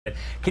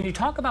Can you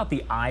talk about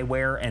the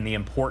eyewear and the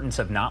importance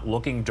of not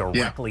looking Yeah.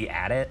 directly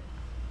at it?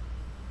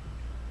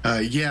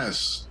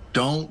 Yes.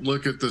 Don't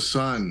look at the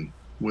sun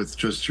with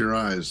just your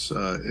eyes.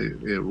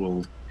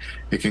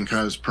 It can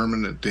cause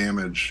permanent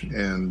damage.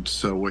 And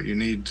so what you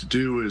need to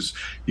do is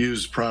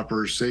use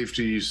proper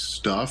safety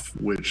stuff,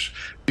 which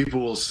people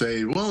will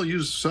say, well,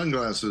 use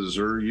sunglasses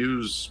or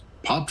use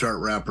Pop-Tart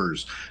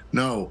wrappers.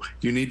 No,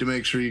 you need to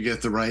make sure you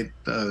get the right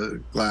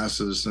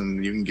glasses,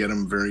 and you can get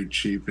them very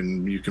cheap,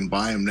 and you can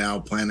buy them now.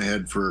 Plan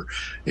ahead for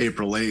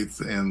April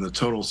 8th and the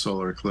total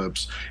solar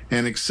eclipse.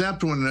 And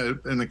except when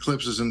an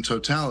eclipse is in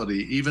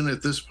totality, even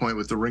at this point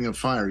with the ring of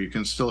fire, you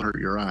can still hurt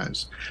your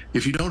eyes.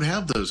 If you don't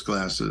have those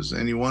glasses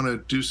and you want to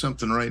do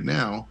something right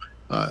now,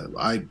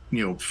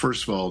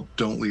 first of all,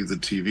 don't leave the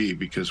TV,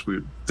 because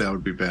that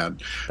would be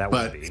bad.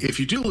 But if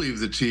you do leave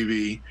the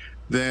TV,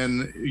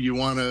 then you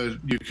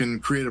can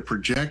create a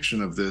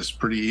projection of this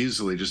pretty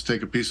easily. Just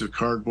take a piece of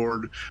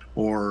cardboard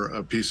or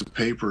a piece of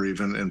paper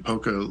even, and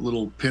poke a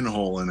little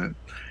pinhole in it,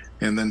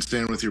 and then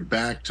stand with your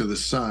back to the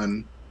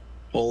sun,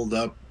 hold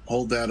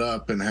that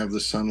up, and have the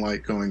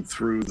sunlight going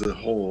through the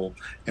hole,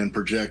 and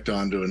project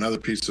onto another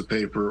piece of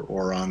paper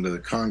or onto the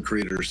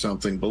concrete or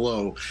something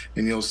below,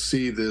 and you'll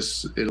see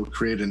this. It'll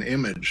create an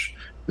image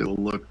that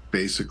will look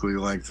basically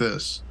like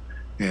this.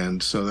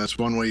 And so that's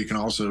one way. You can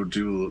also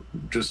do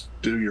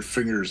your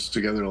fingers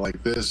together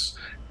like this.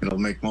 It'll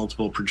make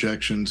multiple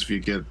projections if you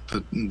get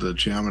the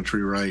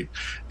geometry right.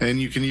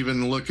 And you can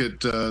even look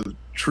at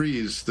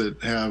trees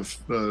that have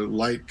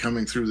light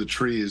coming through the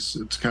trees.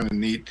 It's kind of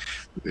neat.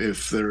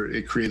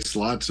 It creates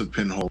lots of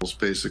pinholes,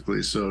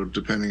 basically. So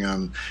depending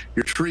on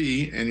your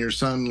tree and your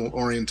sun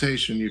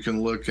orientation, you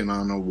can look, and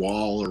on a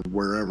wall or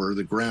wherever,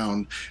 the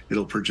ground,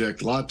 it'll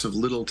project lots of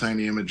little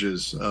tiny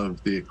images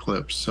of the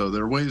eclipse. So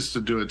there are ways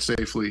to do it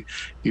safely,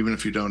 even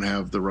if you don't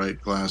have the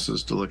right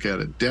glasses to look at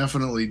it.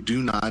 Definitely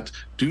do not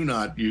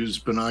use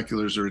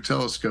binoculars or a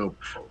telescope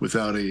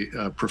without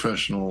a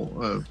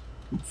professional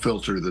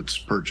filter that's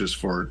purchased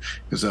for it,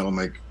 because that'll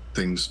make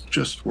things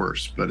just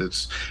worse. But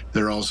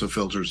there are also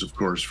filters, of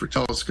course, for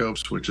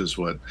telescopes, which is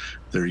what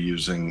they're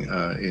using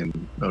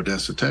in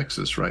Odessa,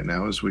 Texas right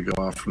now as we go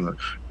off from the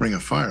ring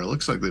of fire. It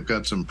looks like they've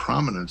got some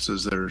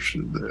prominences there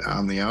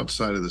on the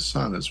outside of the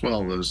sun as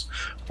well. Those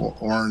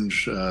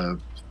orange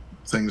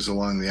things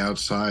along the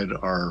outside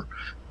are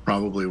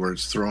probably where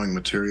it's throwing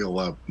material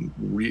up,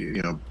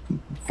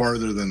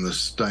 farther than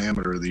the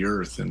diameter of the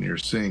Earth, and you're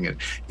seeing it.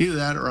 Either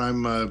that, or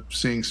I'm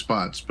seeing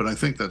spots, but I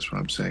think that's what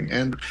I'm seeing.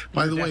 And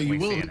by the way, you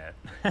will. Seeing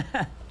it.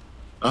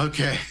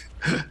 Okay.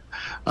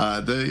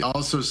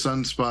 Also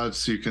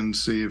sunspots you can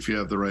see if you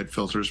have the right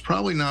filters.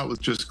 Probably not with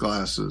just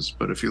glasses,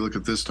 but if you look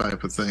at this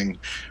type of thing,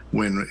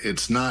 when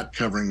it's not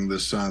covering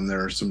the sun,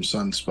 there are some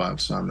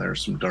sunspots on there,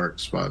 some dark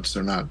spots.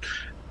 They're not.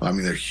 I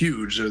mean, they're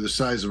huge. They're the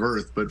size of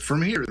Earth, but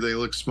from here they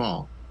look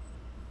small.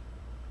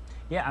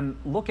 Yeah, I'm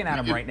looking at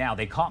them right now.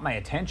 They caught my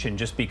attention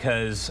just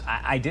because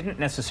I didn't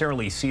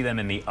necessarily see them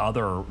in the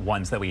other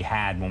ones that we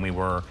had when we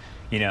were,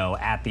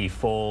 at the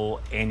full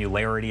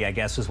annularity, I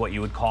guess is what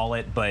you would call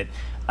it. But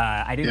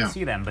I didn't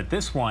see them. But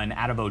this one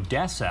out of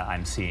Odessa,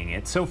 I'm seeing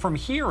it. So from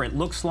here, it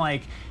looks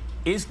like,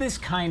 is this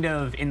kind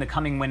of, in the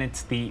coming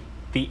minutes, the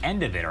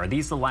end of it? Are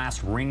these the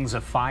last rings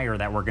of fire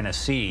that we're going to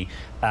see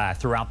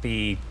throughout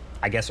the,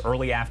 I guess,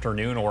 early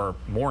afternoon or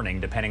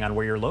morning, depending on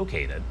where you're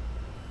located?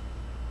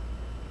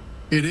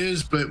 It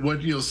is, but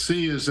what you'll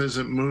see is as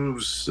it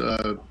moves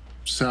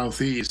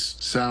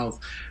southeast, south,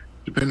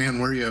 depending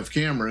on where you have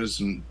cameras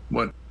and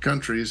what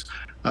countries,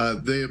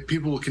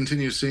 people will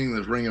continue seeing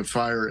the ring of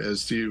fire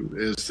as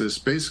this.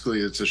 Basically,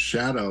 it's a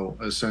shadow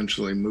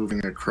essentially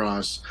moving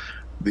across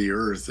the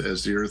Earth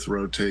as the Earth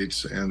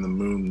rotates and the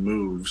moon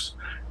moves.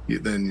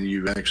 Then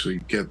you actually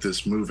get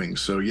this moving.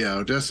 So yeah,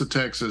 Odessa,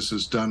 Texas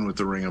is done with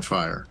the ring of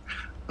fire.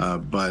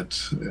 But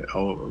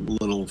a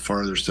little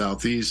farther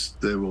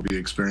southeast, they will be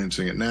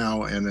experiencing it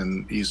now, and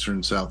in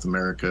eastern South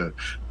America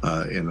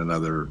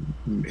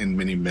in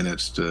many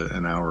minutes to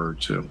an hour or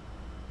two.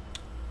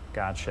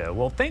 Gotcha.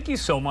 Well, thank you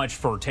so much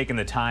for taking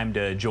the time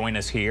to join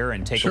us here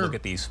and take a look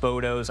at these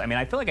photos. I mean,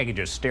 I feel like I could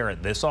just stare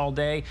at this all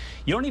day.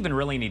 You don't even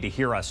really need to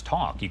hear us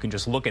talk. You can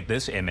just look at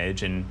this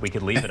image, and we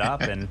could leave it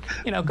up and,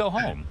 go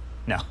home.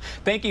 No,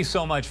 thank you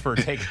so much for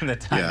taking the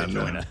time to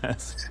join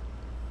us.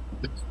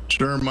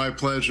 Sure, my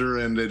pleasure,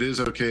 and it is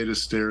okay to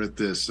stare at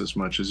this as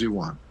much as you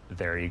want.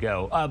 There you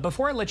go.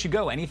 Before I let you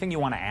go, anything you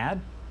want to add?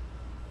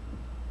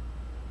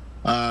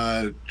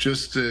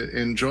 Just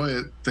enjoy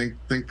it,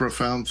 think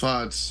profound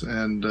thoughts,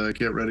 and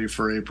get ready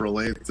for April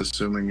 8th,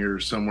 assuming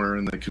you're somewhere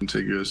in the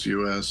contiguous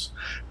U.S.,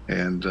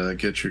 and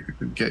get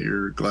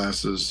your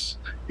glasses.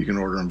 You can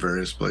order them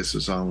various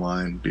places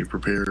online. Be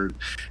prepared,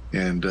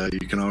 and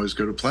you can always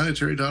go to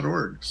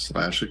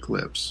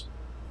planetary.org/eclipse.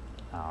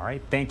 All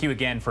right. Thank you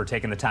again for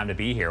taking the time to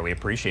be here. We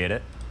appreciate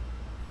it.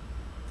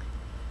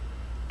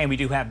 And we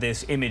do have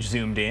this image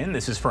zoomed in.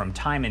 This is from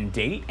Time and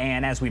Date.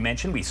 And as we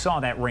mentioned, we saw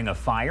that ring of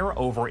fire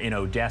over in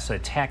Odessa,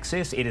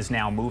 Texas. It is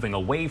now moving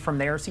away from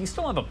there. So you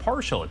still have a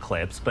partial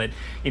eclipse, but,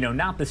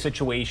 not the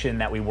situation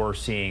that we were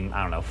seeing,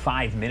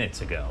 5 minutes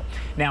ago.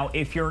 Now,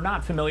 if you're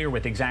not familiar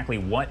with exactly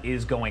what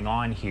is going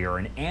on here,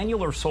 an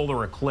annular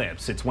solar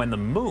eclipse, it's when the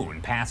moon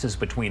passes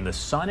between the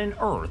sun and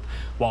Earth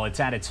while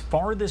it's at its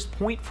farthest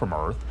point from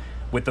Earth.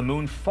 With the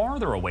moon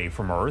farther away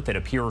from Earth, it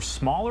appears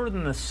smaller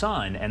than the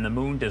sun, and the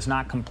moon does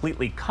not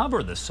completely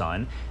cover the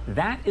sun.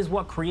 That is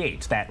what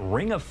creates that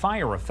ring of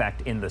fire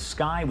effect in the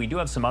sky. We do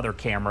have some other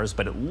cameras,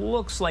 but it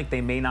looks like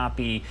they may not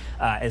be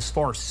as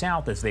far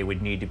south as they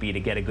would need to be to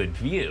get a good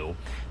view.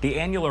 The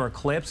annular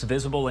eclipse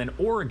visible in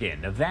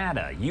Oregon,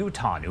 Nevada,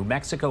 Utah, New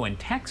Mexico, and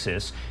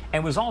Texas,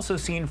 and was also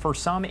seen for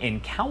some in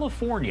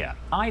California,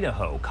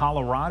 Idaho,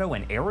 Colorado,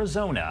 and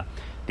Arizona.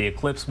 The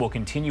eclipse will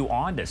continue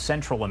on to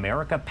Central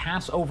America,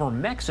 pass over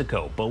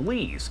Mexico,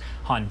 Belize,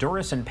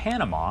 Honduras, and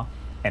Panama.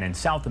 And in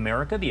South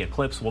America, the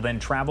eclipse will then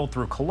travel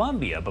through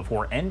Colombia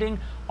before ending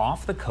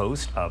off the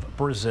coast of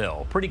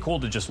Brazil. Pretty cool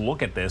to just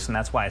look at this, and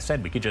that's why I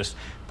said we could just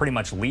pretty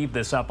much leave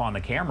this up on the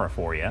camera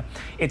for you.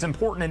 It's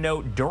important to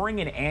note,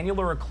 during an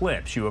annular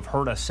eclipse, you have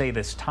heard us say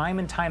this time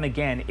and time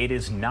again, it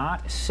is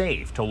not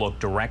safe to look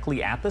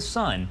directly at the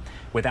sun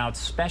without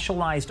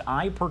specialized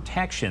eye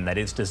protection that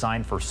is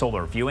designed for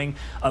solar viewing.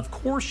 Of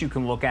course, you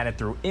can look at it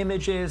through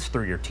images,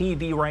 through your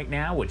TV right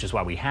now, which is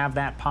why we have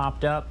that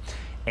popped up.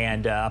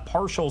 And a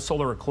partial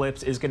solar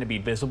eclipse is going to be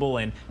visible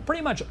in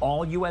pretty much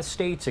all U.S.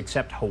 states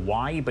except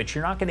Hawaii, but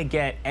you're not going to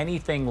get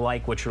anything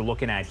like what you're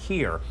looking at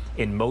here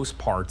in most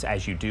parts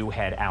as you do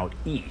head out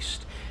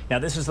east. Now,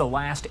 this is the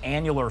last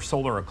annular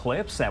solar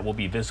eclipse that will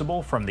be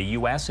visible from the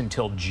U.S.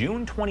 until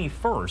June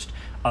 21st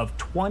of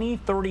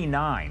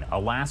 2039.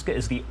 Alaska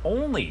is the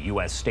only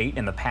U.S. state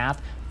in the path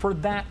for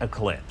that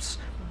eclipse.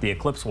 The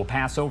eclipse will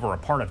pass over a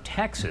part of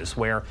Texas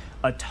where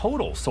a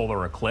total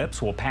solar eclipse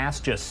will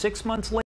pass just 6 months later.